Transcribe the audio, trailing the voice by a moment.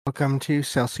Welcome to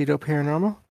Salcedo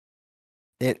Paranormal.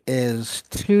 It is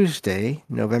Tuesday,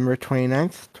 November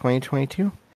 29th,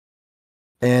 2022,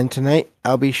 and tonight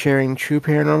I'll be sharing true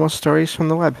paranormal stories from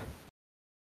the web.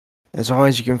 As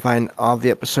always, you can find all the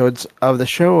episodes of the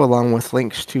show along with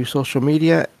links to social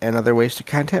media and other ways to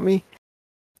contact me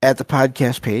at the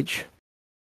podcast page,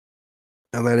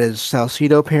 and that is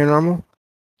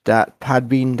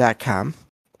salcedoparanormal.podbean.com.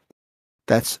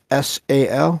 That's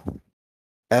SALSIDO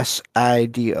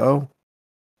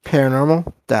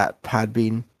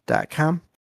paranormal.podbean.com.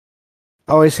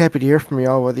 Always happy to hear from you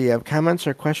all, whether you have comments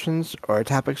or questions or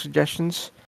topic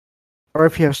suggestions, or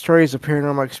if you have stories of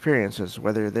paranormal experiences,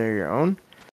 whether they're your own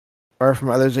or from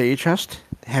others that you trust.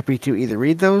 Happy to either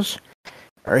read those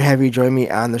or have you join me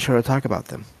on the show to talk about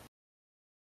them.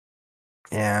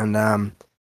 And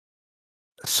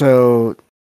so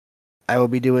I will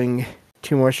be doing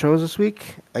 2 more shows this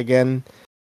week. Again,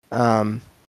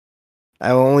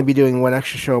 I will only be doing 1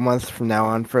 extra show a month from now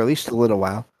on for at least a little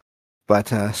while. But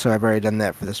so I've already done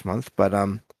that for this month. But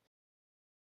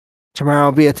tomorrow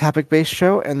will be a topic-based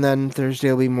show, and then Thursday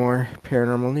will be more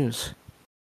paranormal news.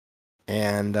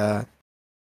 And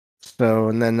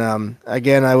then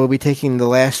again, I will be taking the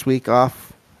last week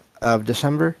off of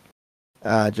December,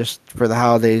 just for the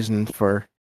holidays and to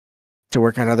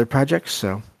work on other projects.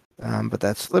 So, but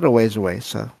that's a little ways away.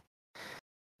 So,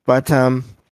 but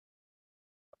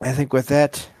I think with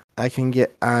that, I can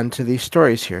get on to these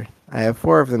stories here. I have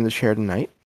 4 of them to share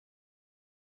tonight.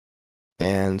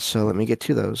 And so let me get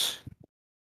to those.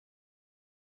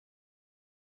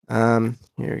 Here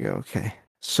we go. Okay.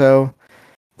 So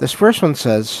this first one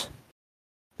says,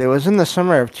 it was in the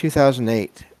summer of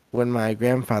 2008 when my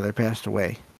grandfather passed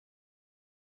away.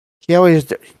 He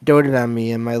always doted on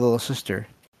me and my little sister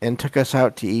and took us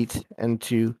out to eat and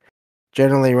to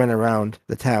generally run around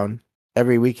the town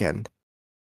every weekend.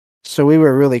 So we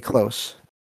were really close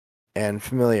and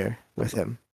familiar with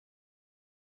him.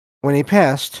 When he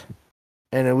passed,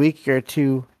 and a week or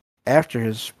 2 after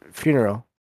his funeral,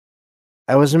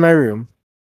 I was in my room,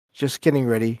 just getting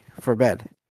ready for bed.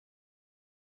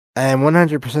 I am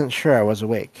 100% sure I was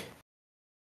awake.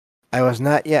 I was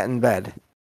not yet in bed,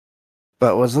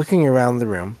 but was looking around the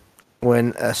room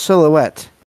when a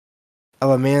silhouette of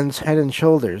a man's head and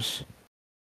shoulders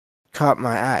caught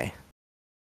my eye,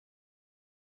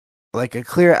 like a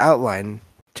clear outline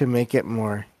to make it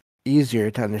more easier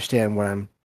to understand what I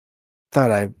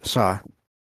thought I saw.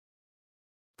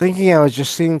 Thinking I was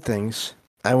just seeing things,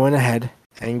 I went ahead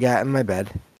and got in my bed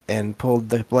and pulled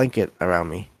the blanket around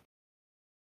me.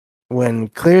 When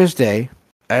clear as day,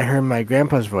 I heard my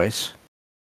grandpa's voice,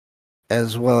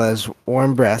 as well as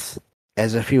warm breath,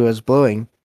 as if he was blowing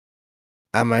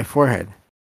on my forehead,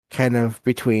 kind of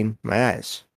between my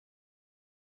eyes.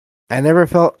 I never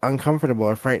felt uncomfortable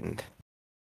or frightened.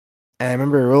 And I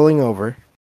remember rolling over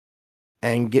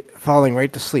and falling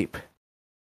right to sleep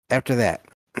after that,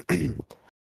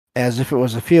 as if it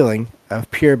was a feeling of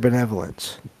pure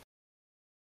benevolence.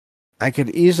 I could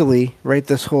easily write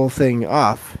this whole thing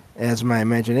off as my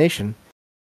imagination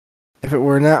if it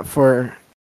were not for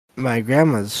my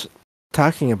grandma's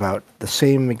talking about the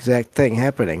same exact thing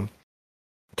happening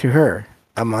to her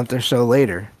a month or so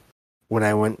later when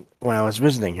I was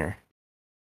visiting her.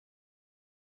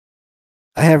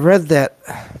 I have read that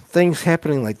things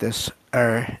happening like this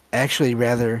are actually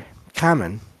rather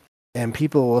common, and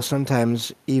people will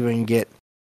sometimes even get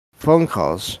phone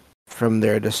calls from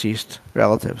their deceased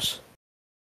relatives.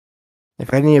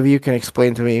 If any of you can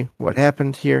explain to me what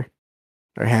happened here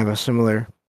or have a similar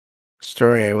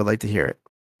story, I would like to hear it.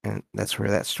 And that's where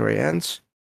that story ends.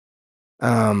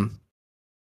 That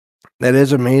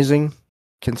is amazing,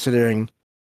 considering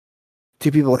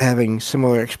 2 people having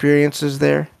similar experiences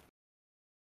there.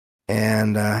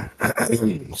 And,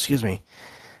 excuse me.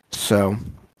 So,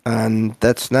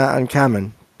 that's not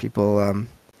uncommon. People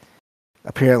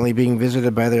apparently being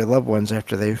visited by their loved ones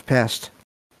after they've passed.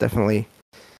 Definitely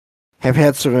have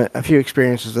had a few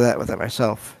experiences of that with it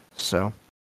myself. So,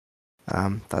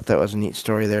 thought that was a neat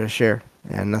story there to share.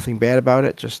 And nothing bad about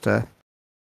it, just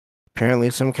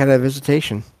apparently some kind of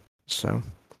visitation. So,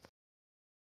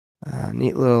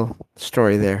 neat little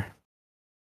story there.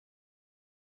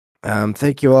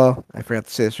 Thank you all. I forgot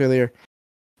to say this earlier.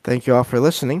 Thank you all for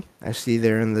listening. I see you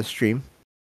there in the stream,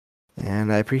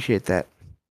 and I appreciate that.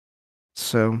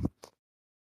 So,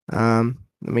 let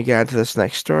me get on to this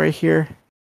next story here.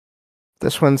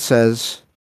 This one says,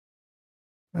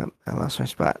 I lost my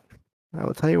spot. I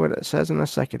will tell you what it says in a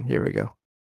second. Here we go.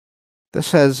 This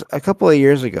says, a couple of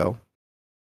years ago,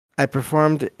 I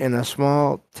performed in a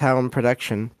small town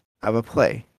production of a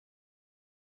play.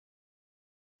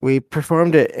 We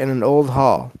performed it in an old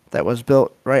hall that was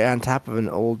built right on top of an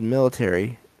old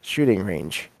military shooting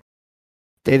range,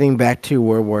 dating back to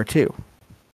World War II.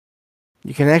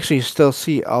 You can actually still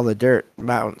see all the dirt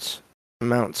mounts,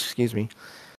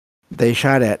 they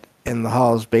shot at in the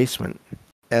hall's basement,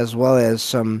 as well as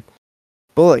some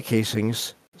bullet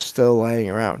casings still lying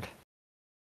around.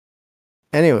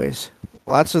 Anyways,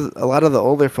 a lot of the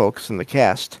older folks in the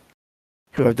cast,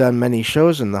 who have done many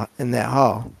shows in that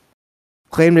hall,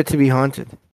 claimed it to be haunted.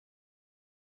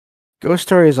 Ghost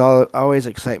stories always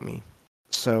excite me,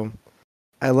 so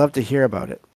I love to hear about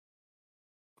it.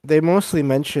 They mostly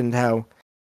mentioned how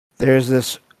there's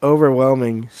this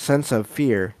overwhelming sense of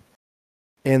fear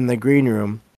in the green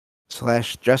room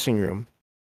slash dressing room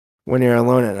when you're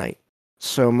alone at night.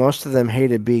 So most of them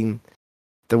hated being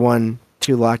the one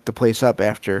to lock the place up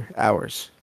after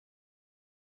hours.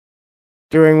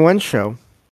 During one show,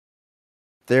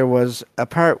 there was a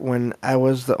part when I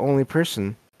was the only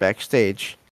person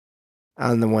backstage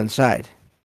on the one side.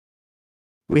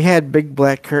 We had big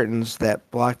black curtains that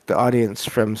blocked the audience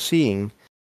from seeing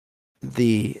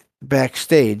the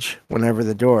backstage whenever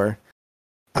the door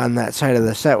on that side of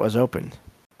the set was opened.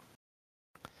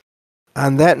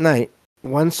 On that night,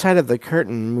 one side of the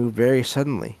curtain moved very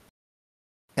suddenly,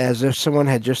 as if someone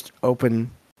had just opened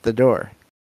the door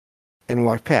and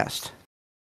walked past.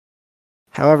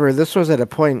 However, this was at a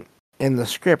point in the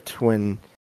script when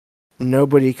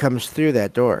nobody comes through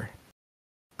that door,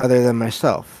 other than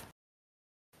myself,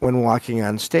 when walking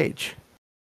on stage.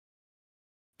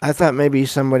 I thought maybe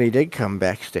somebody did come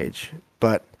backstage,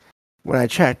 but when I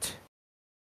checked,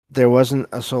 there wasn't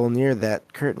a soul near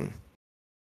that curtain.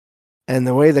 And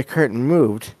the way the curtain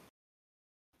moved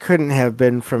couldn't have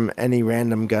been from any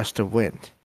random gust of wind.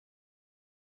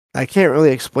 I can't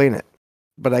really explain it,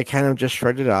 but I kind of just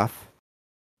shrugged it off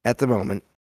at the moment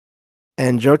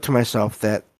and joked to myself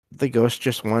that the ghost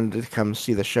just wanted to come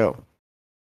see the show.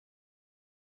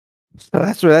 So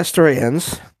that's where that story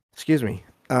ends. Excuse me.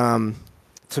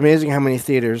 It's amazing how many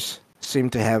theaters seem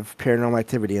to have paranormal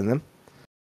activity in them.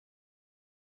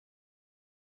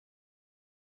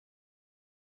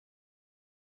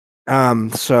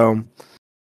 So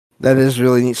that is a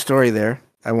really neat story there.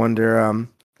 I wonder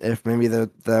if maybe the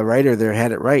writer there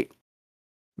had it right.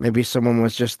 Maybe someone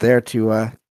was just there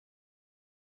to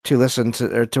listen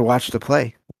to or to watch the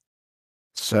play.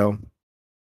 So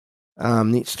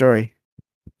neat story.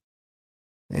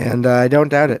 And I don't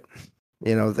doubt it.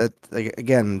 You know, that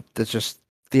again, that's just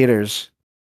theaters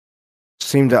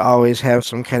seem to always have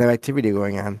some kind of activity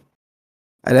going on.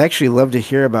 I'd actually love to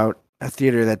hear about a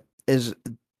theater that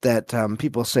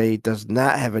people say does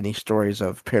not have any stories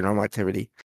of paranormal activity.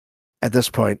 At this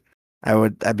point,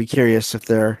 I'd be curious if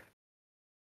there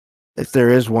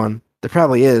is one. There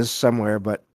probably is somewhere,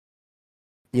 but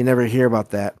you never hear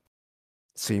about that.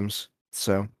 It seems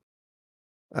so.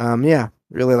 Yeah,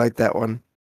 really like that one.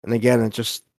 And again, it's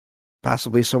just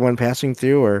possibly someone passing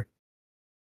through or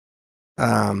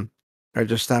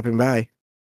just stopping by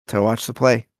to watch the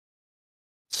play.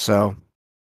 So,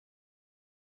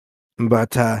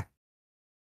 but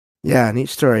yeah, neat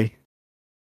story.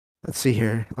 Let's see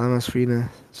here. Lama Sfina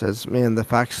says, "Man, the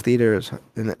Fox Theater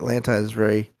in Atlanta is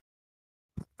very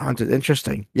haunted."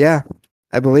 Interesting. Yeah,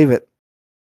 I believe it.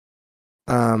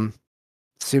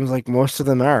 Seems like most of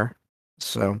them are.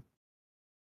 So,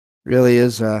 really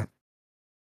is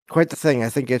quite the thing. I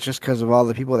think it's just because of all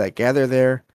the people that gather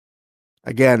there.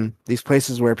 Again, these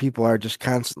places where people are just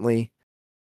constantly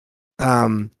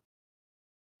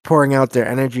pouring out their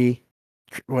energy,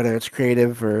 whether it's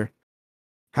creative or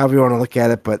however you want to look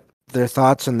at it, but their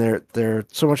thoughts and their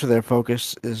so much of their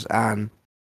focus is on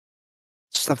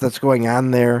stuff that's going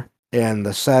on there and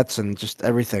the sets and just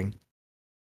everything.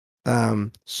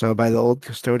 So by the old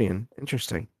custodian.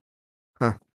 Interesting.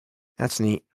 Huh. That's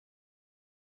neat.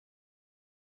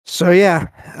 So yeah,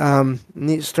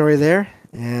 neat story there,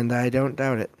 and I don't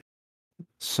doubt it.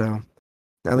 So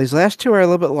now these last two are a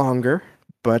little bit longer,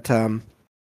 but I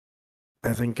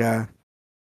think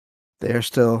they are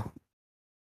still.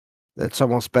 That's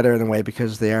almost better in a way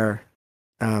because they're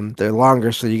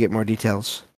longer, so you get more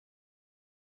details.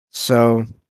 So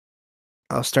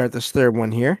I'll start this third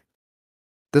one here.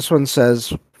 This one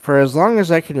says, "For as long as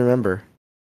I can remember,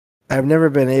 I've never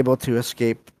been able to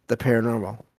escape the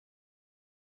paranormal.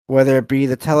 Whether it be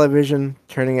the television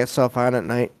turning itself on at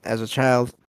night as a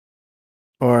child,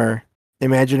 or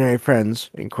imaginary friends,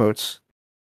 in quotes,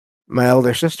 my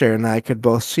older sister and I could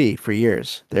both see for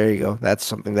years." There you go. That's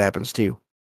something that happens too.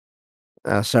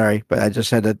 Sorry, but I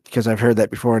just had to, because I've heard that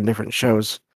before in different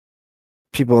shows.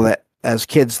 People that, as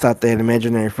kids, thought they had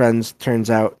imaginary friends, turns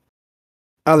out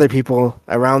other people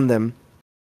around them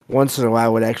once in a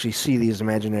while would actually see these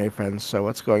imaginary friends. So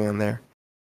what's going on there?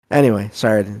 Anyway,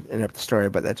 sorry to interrupt the story,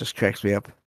 but that just cracks me up.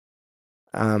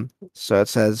 So it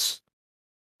says,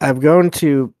 I've grown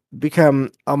to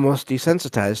become almost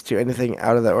desensitized to anything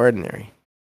out of the ordinary.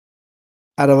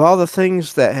 Out of all the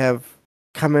things that have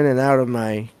come in and out of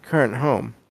my current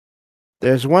home,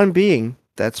 there's one being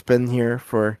that's been here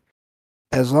for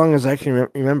as long as I can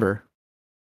remember,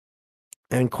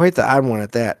 and quite the odd one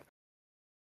at that.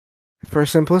 For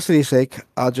simplicity's sake,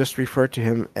 I'll just refer to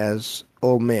him as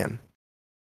Old Man.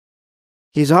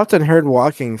 He's often heard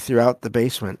walking throughout the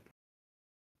basement,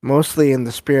 mostly in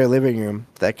the spare living room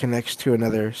that connects to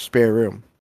another spare room.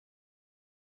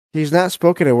 He's not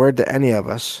spoken a word to any of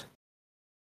us,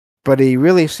 but he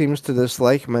really seems to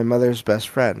dislike my mother's best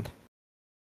friend,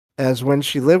 as when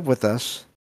she lived with us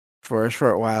for a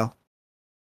short while,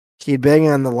 he'd bang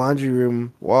on the laundry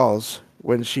room walls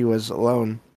when she was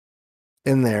alone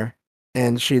in there,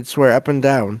 and she'd swear up and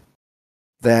down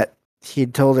that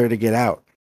he'd told her to get out.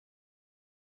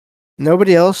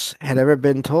 Nobody else had ever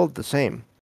been told the same.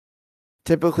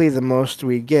 Typically, the most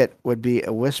we'd get would be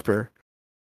a whisper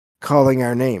calling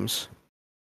our names.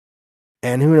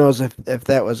 And who knows if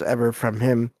that was ever from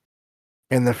him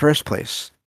in the first place.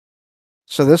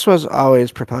 So this was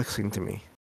always perplexing to me.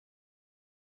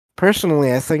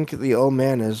 Personally, I think the old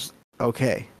man is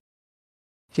okay.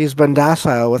 He's been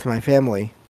docile with my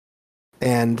family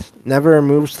and never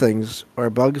moves things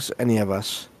or bugs any of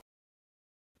us.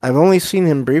 I've only seen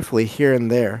him briefly here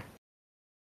and there,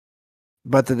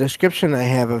 but the description I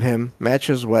have of him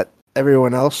matches what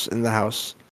everyone else in the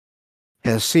house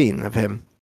has seen of him,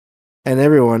 and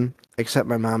everyone, except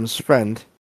my mom's friend,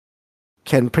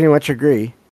 can pretty much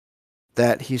agree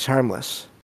that he's harmless.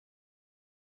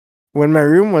 When my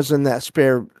room was in that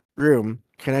spare room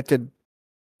connected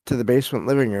to the basement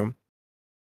living room,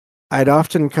 I'd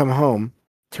often come home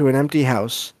to an empty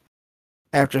house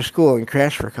after school and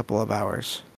crash for a couple of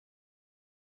hours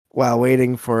while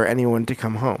waiting for anyone to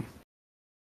come home.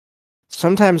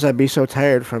 Sometimes I'd be so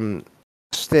tired from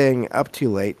staying up too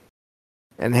late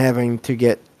and having to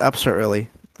get up so early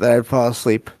that I'd fall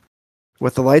asleep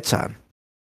with the lights on.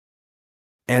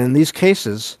 And in these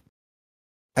cases,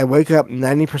 I wake up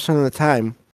 90% of the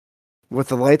time with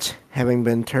the lights having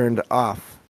been turned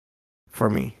off for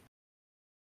me.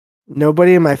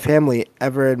 Nobody in my family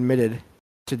ever admitted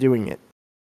to doing it.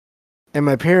 And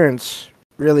my parents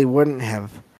really wouldn't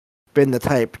have been the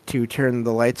type to turn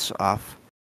the lights off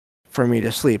for me to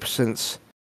sleep, since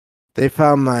they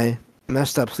found my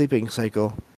messed up sleeping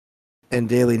cycle and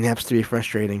daily naps to be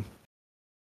frustrating.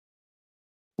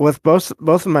 With both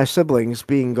of my siblings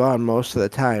being gone most of the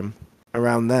time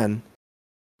around then,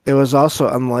 it was also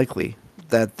unlikely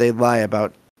that they'd lie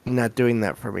about not doing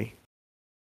that for me.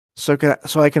 So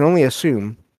I can only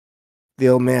assume the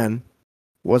old man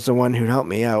was the one who helped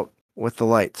me out with the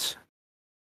lights.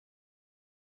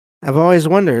 I've always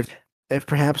wondered if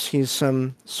perhaps he's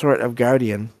some sort of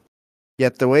guardian,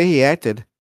 yet the way he acted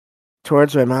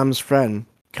towards my mom's friend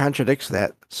contradicts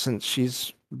that, since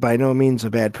she's by no means a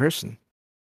bad person,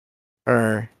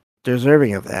 or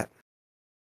deserving of that.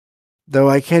 Though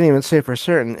I can't even say for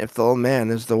certain if the old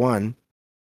man is the one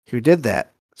who did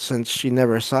that, since she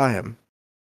never saw him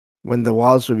when the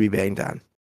walls would be banged on.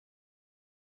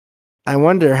 I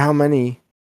wonder how many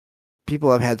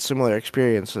people have had similar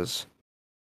experiences,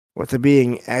 with a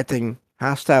being acting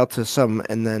hostile to some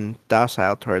and then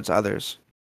docile towards others.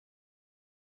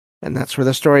 And that's where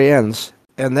the story ends.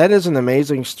 And that is an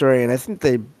amazing story, and I think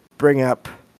they bring up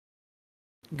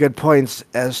good points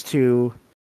as to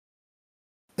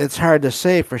it's hard to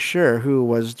say for sure who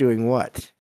was doing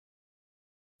what.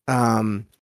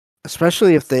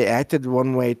 Especially if they acted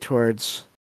one way towards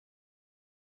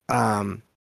one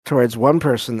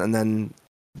person, and then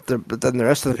the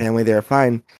rest of the family, they're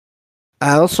fine.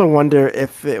 I also wonder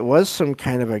if it was some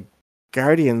kind of a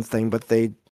guardian thing, but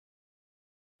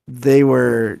they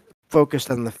were focused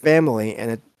on the family,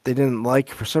 and they didn't like,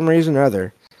 for some reason or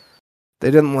other, they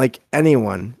didn't like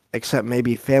anyone except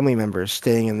maybe family members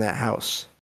staying in that house.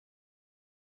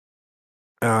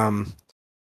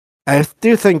 I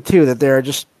do think too that there are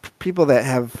just people that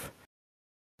have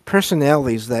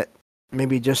personalities that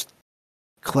maybe just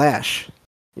clash.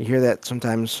 You hear that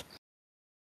sometimes,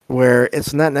 where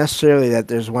it's not necessarily that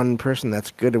there's one person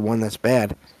that's good and one that's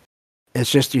bad.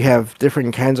 It's just you have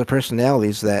different kinds of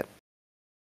personalities that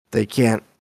they can't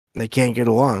get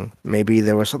along. Maybe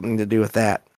there was something to do with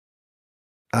that.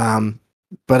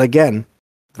 But again,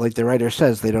 like the writer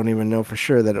says, they don't even know for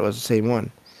sure that it was the same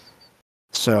one.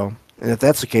 So, and if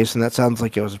that's the case, then that sounds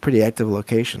like it was a pretty active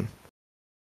location.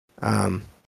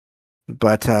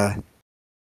 But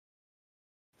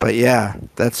But yeah,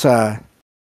 that's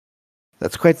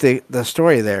quite the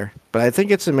story there. But I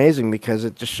think it's amazing because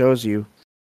it just shows you.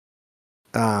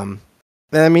 Um,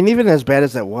 and I mean, even as bad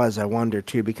as that was, I wonder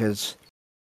too because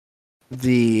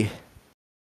the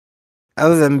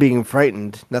other than being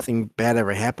frightened, nothing bad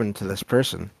ever happened to this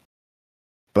person.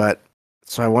 But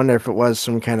so I wonder if it was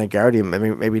some kind of guardian,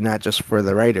 maybe not just for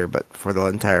the writer, but for the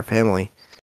entire family.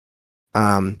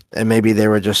 And maybe they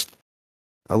were just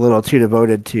a little too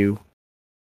devoted to,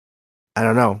 I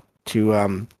don't know,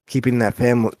 to keeping that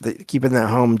keeping that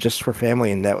home just for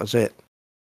family, and that was it.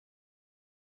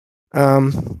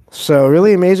 So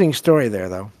really amazing story there,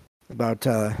 though, about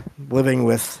living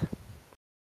with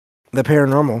the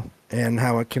paranormal and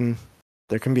how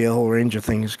there can be a whole range of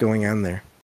things going on there.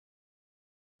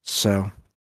 So,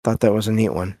 thought that was a neat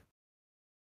one.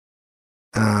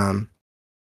 Um,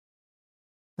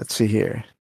 let's see here.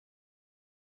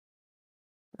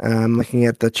 I'm looking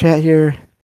at the chat here.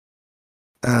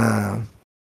 Lama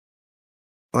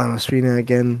Srina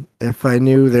again. If I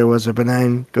knew there was a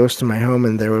benign ghost in my home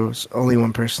and there was only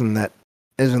one person that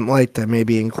isn't liked, I may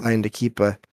be inclined to keep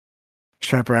a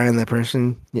sharper eye on that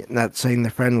person. Not saying the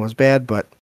friend was bad, but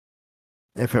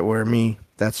if it were me,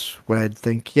 that's what I'd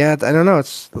think. Yeah, I don't know.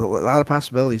 It's a lot of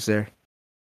possibilities there.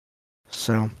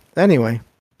 So, anyway,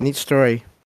 neat story.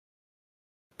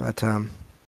 But at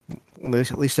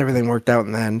least everything worked out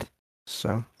in the end.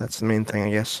 So that's the main thing, I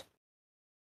guess.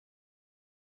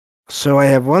 So I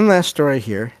have one last story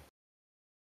here,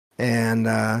 and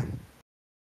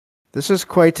this is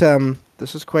quite on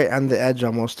the edge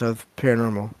almost of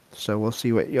paranormal. So we'll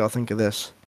see what y'all think of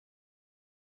this.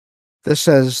 This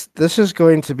says this is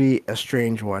going to be a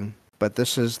strange one, but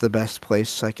this is the best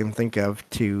place I can think of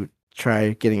to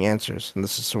try getting answers, and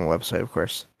this is from a website, of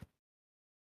course.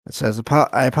 It says,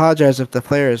 I apologize if the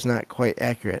flare is not quite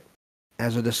accurate.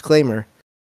 As a disclaimer,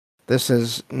 this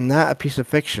is not a piece of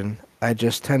fiction. I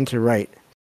just tend to write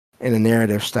in a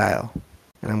narrative style.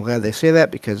 And I'm glad they say that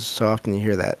because so often you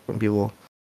hear that when people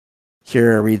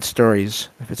hear or read stories.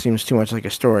 If it seems too much like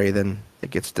a story, then it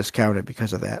gets discounted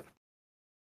because of that.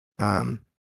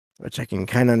 Which I can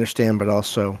kind of understand, but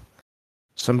also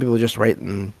some people just write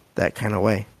in that kind of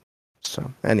way.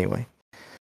 So, anyway.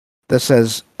 This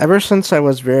says, ever since I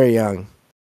was very young,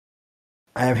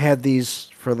 I have had these,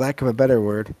 for lack of a better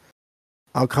word,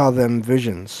 I'll call them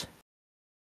visions.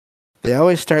 They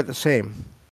always start the same.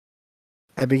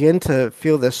 I begin to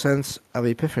feel this sense of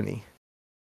epiphany,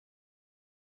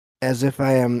 as if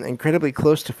I am incredibly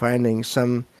close to finding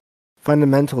some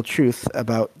fundamental truth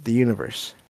about the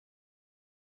universe.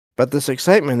 But this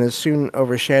excitement is soon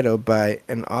overshadowed by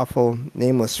an awful,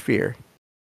 nameless fear,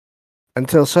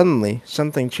 until suddenly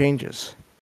something changes.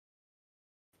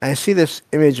 I see this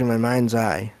image in my mind's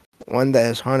eye, one that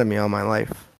has haunted me all my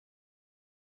life.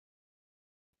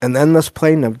 An endless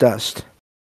plain of dust,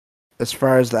 as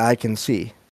far as the eye can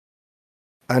see,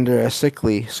 under a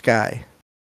sickly sky.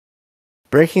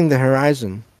 Breaking the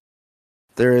horizon,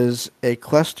 there is a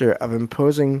cluster of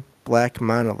imposing black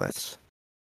monoliths,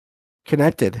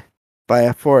 connected by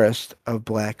a forest of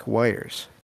black wires.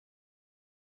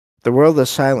 The world is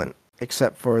silent,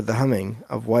 except for the humming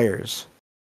of wires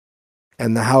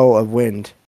and the howl of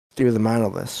wind through the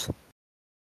monoliths,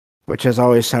 which has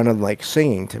always sounded like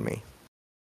singing to me.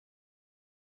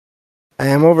 I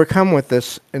am overcome with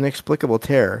this inexplicable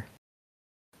terror,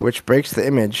 which breaks the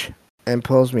image and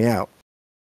pulls me out.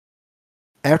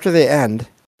 After they end,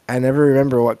 I never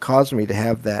remember what caused me to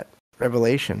have that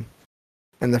revelation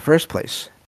in the first place,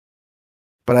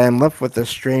 but I am left with a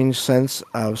strange sense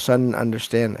of sudden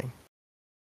understanding.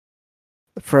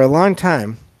 For a long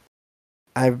time,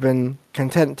 I've been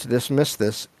content to dismiss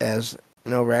this as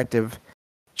an overactive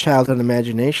childhood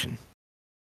imagination.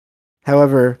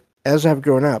 However, as I've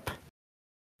grown up,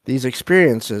 these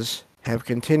experiences have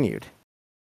continued,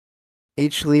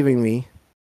 each leaving me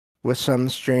with some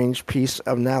strange piece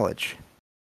of knowledge.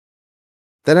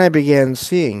 Then I began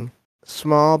seeing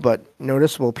small but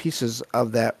noticeable pieces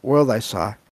of that world I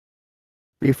saw,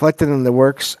 reflected in the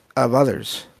works of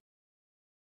others,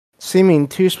 seeming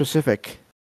too specific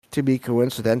to be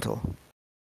coincidental.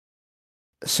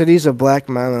 Cities of black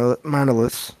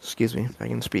monoliths, excuse me if I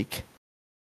can speak,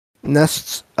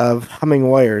 nests of humming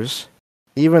wires,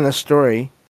 even a story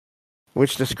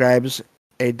which describes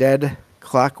a dead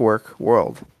clockwork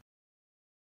world.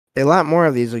 A lot more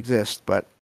of these exist, but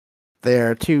they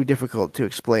are too difficult to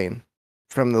explain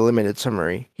from the limited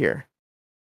summary here.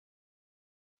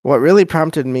 What really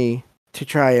prompted me to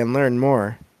try and learn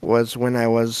more was when I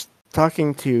was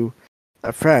talking to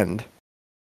a friend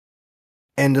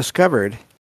and discovered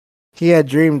he had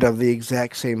dreamed of the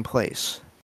exact same place.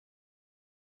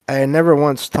 I had never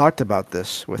once talked about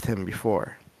this with him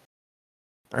before,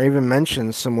 or even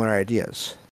mentioned similar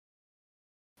ideas.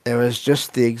 It was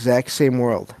just the exact same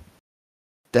world,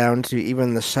 down to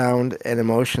even the sound and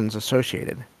emotions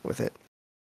associated with it.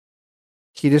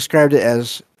 He described it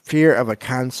as fear of a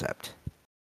concept.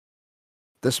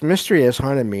 This mystery has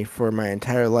haunted me for my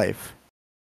entire life,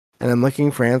 and I'm looking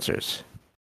for answers.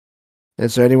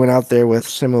 Is there anyone out there with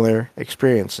similar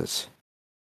experiences?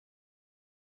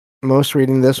 Most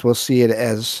reading this will see it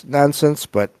as nonsense,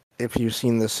 but if you've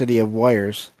seen The City of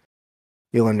Wires,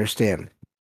 you'll understand.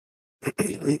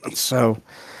 So,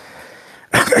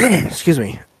 excuse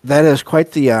me. That is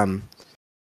quite the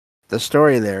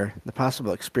story there, the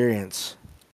possible experience.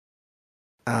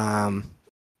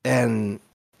 And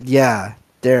yeah,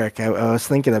 Derek, I was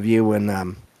thinking of you when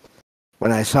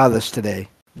I saw this today.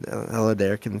 Hello,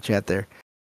 Derek, in the chat there.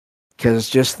 Because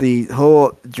just the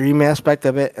whole dream aspect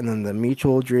of it, and then the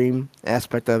mutual dream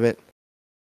aspect of it,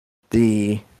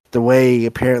 the way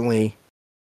apparently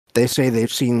they say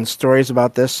they've seen stories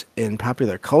about this in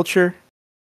popular culture,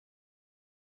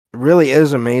 really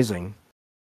is amazing.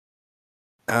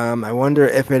 I wonder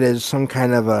if it is some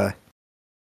kind of a.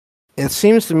 It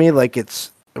seems to me like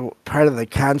it's part of the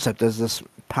concept. Is this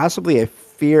possibly a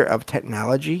fear of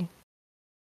technology,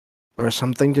 or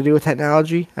something to do with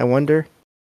technology? I wonder.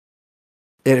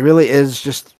 It really is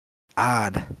just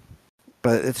odd,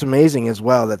 but it's amazing as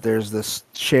well that there's this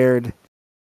shared.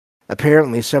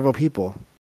 Apparently, several people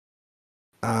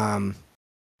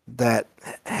that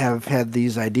have had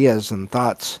these ideas and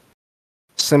thoughts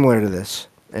similar to this,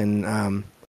 and I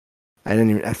didn't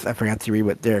even. I forgot to read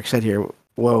what Derek said here.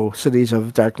 Whoa, cities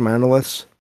of dark monoliths.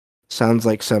 Sounds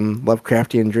like some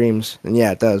Lovecraftian dreams, and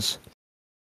yeah, it does.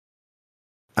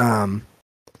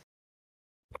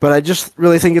 But I just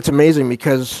really think it's amazing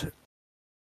because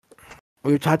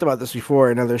we've talked about this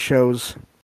before in other shows,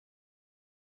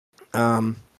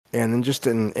 and then just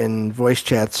in voice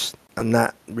chats,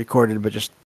 not recorded, but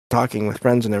just talking with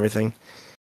friends and everything.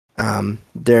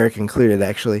 Derek included,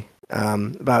 actually,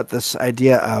 about this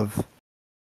idea of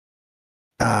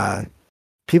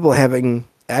people having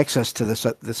access to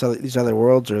these other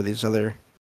worlds or these other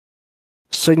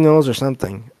signals or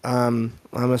something.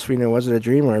 Almost we know, was it a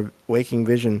dream or a waking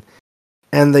vision?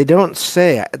 And they don't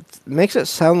say. It makes it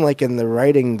sound like in the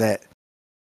writing that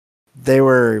they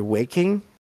were waking,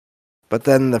 but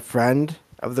then the friend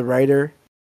of the writer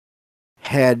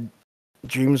had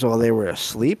dreams while they were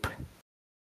asleep.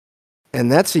 And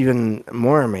that's even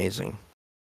more amazing,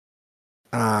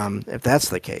 if that's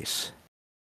the case.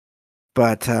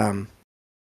 But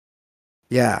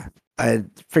yeah, I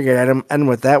figured I'd end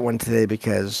with that one today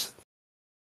because,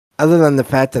 other than the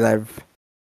fact that I've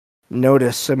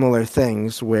noticed similar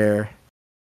things where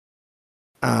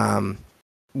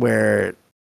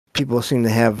people seem to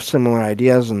have similar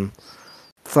ideas and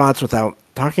thoughts without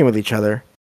talking with each other,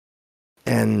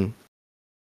 and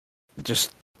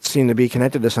just seem to be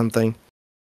connected to something.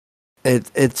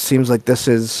 It seems like this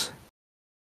is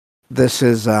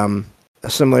a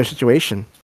similar situation.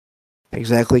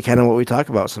 Exactly kind of what we talk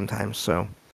about sometimes. So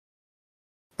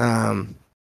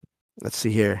let's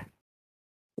see here.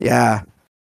 Yeah,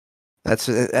 that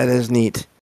is neat.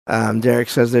 Derek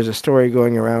says there's a story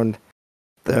going around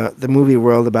the movie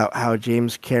world about how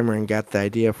James Cameron got the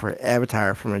idea for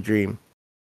Avatar from a dream.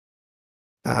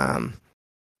 And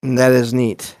that is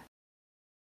neat.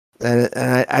 And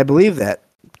I believe that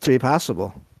to be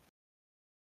possible.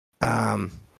 Yeah,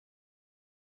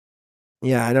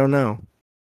 I don't know.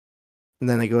 And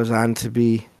then it goes on to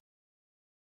be,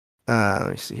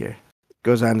 let me see here. It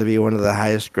goes on to be one of the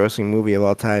highest grossing movie of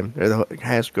all time, or the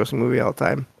highest grossing movie of all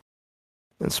time.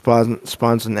 And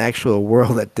spawns an actual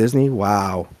world at Disney.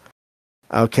 Wow.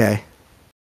 Okay.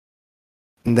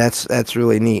 And that's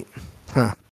really neat.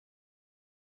 Huh.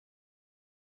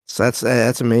 So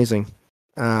that's amazing.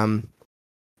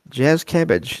 Jazz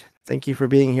Cabbage, thank you for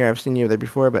being here. I've seen you there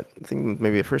before, but I think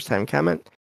maybe a first time comment.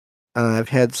 I've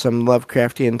had some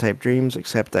Lovecraftian type dreams,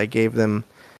 except I gave them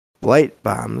light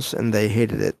bombs and they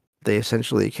hated it. They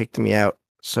essentially kicked me out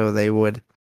so they would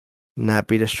not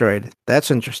be destroyed.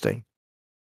 That's interesting.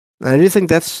 And I do think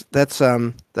that's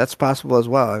possible as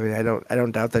well. I mean, I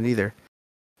don't doubt that either.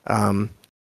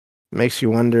 Makes you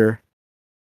wonder.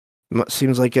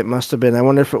 Seems like it must have been. I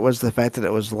wonder if it was the fact that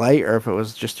it was light, or if it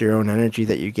was just your own energy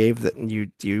that you gave, that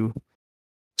you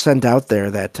sent out there,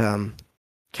 that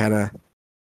kind of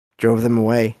drove them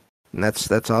away. And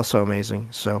that's also amazing.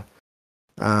 So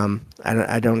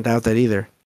I don't doubt that either.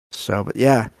 So, but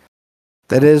yeah,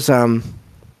 that is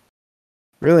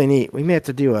really neat. We may have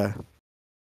to do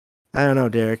I don't know,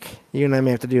 Derek. You and I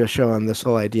may have to do a show on this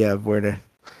whole idea of where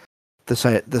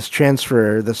this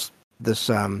transfer, this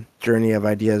journey of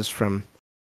ideas from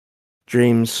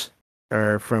dreams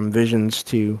or from visions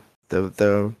to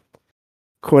the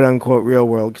quote unquote real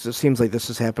world, because it seems like this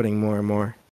is happening more and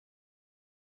more.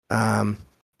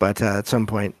 But at some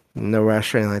point, no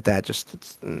rush or anything like that. Just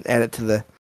add it to the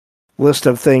list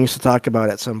of things to talk about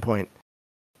at some point.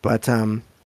 But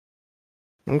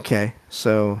okay,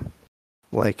 so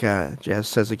like Jazz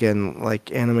says again,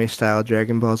 like anime style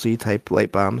Dragon Ball Z type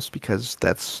light bombs, because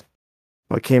that's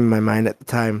what came in my mind at the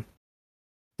time.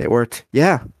 It worked.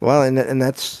 Yeah. Well, and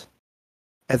that's,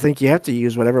 I think you have to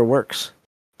use whatever works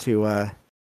to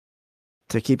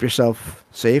keep yourself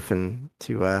safe and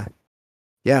to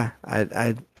yeah,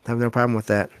 I have no problem with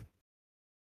that.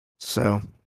 So,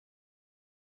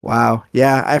 wow.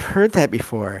 Yeah, I've heard that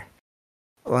before.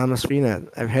 Lama Spina,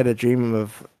 I've had a dream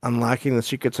of unlocking the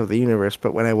secrets of the universe,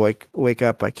 but when I wake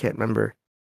up, I can't remember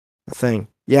the thing.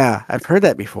 Yeah, I've heard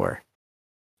that before.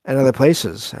 In other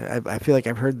places, I feel like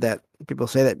I've heard that people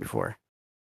say that before.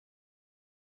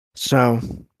 So,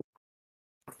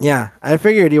 yeah, I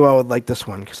figured you all would like this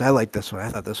one because I like this one. I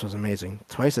thought this was amazing.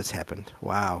 Twice it's happened.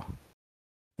 Wow.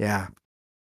 Yeah.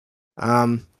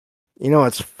 Um,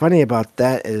 what's funny about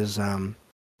that is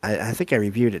I think I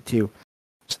reviewed it too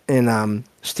in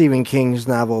Stephen King's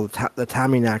novel The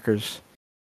Tommyknockers.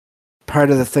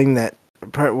 One of the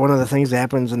things that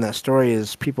happens in that story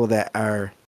is people that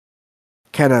are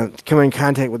kind of come in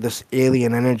contact with this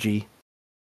alien energy.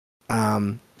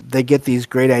 They get these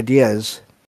great ideas,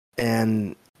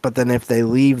 but then if they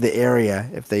leave the area,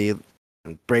 if they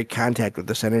break contact with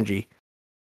this energy,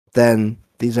 then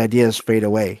these ideas fade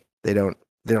away. They don't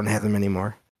have them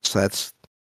anymore. So that's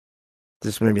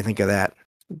just made me think of that.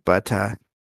 But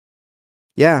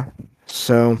yeah,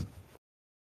 so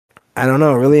I don't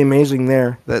know, really amazing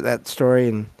there, that story.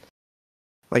 And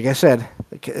like I said,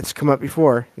 it's come up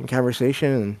before in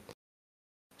conversation, and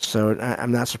so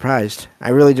I'm not surprised. I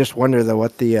really just wonder though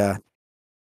what the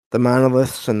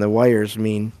monoliths and the wires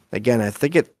mean. Again, I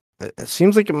think it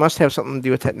seems like it must have something to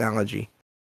do with technology,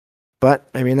 but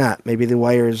maybe not. Maybe the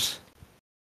wires.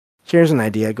 Here's an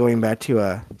idea, going back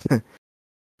to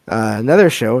another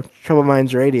show, Trouble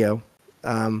Minds Radio.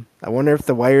 I wonder if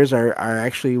the wires are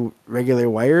actually regular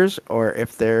wires or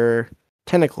if they're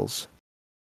tentacles.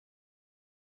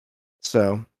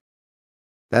 So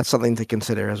that's something to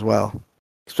consider as well,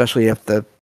 especially if the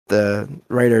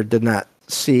writer did not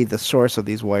see the source of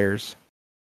these wires.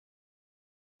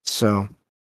 So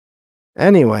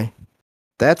anyway,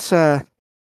 that's this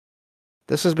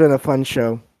has been a fun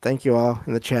show. Thank you all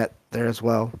in the chat there as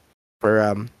well for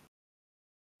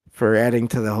adding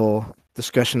to the whole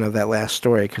discussion of that last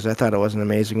story, because I thought it was an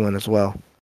amazing one as well.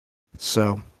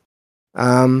 So,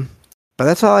 but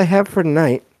that's all I have for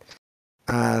tonight.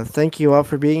 Thank you all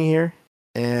for being here,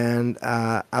 and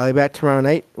I'll be back tomorrow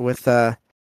night with a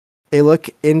look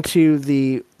into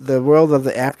the world of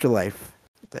the afterlife,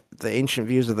 the ancient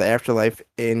views of the afterlife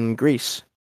in Greece.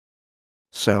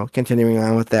 So, continuing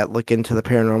on with that look into the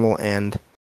paranormal and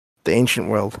the ancient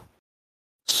world.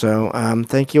 So,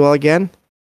 thank you all again,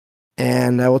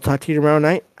 and I will talk to you tomorrow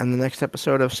night on the next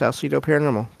episode of Salcedo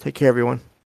Paranormal. Take care, everyone.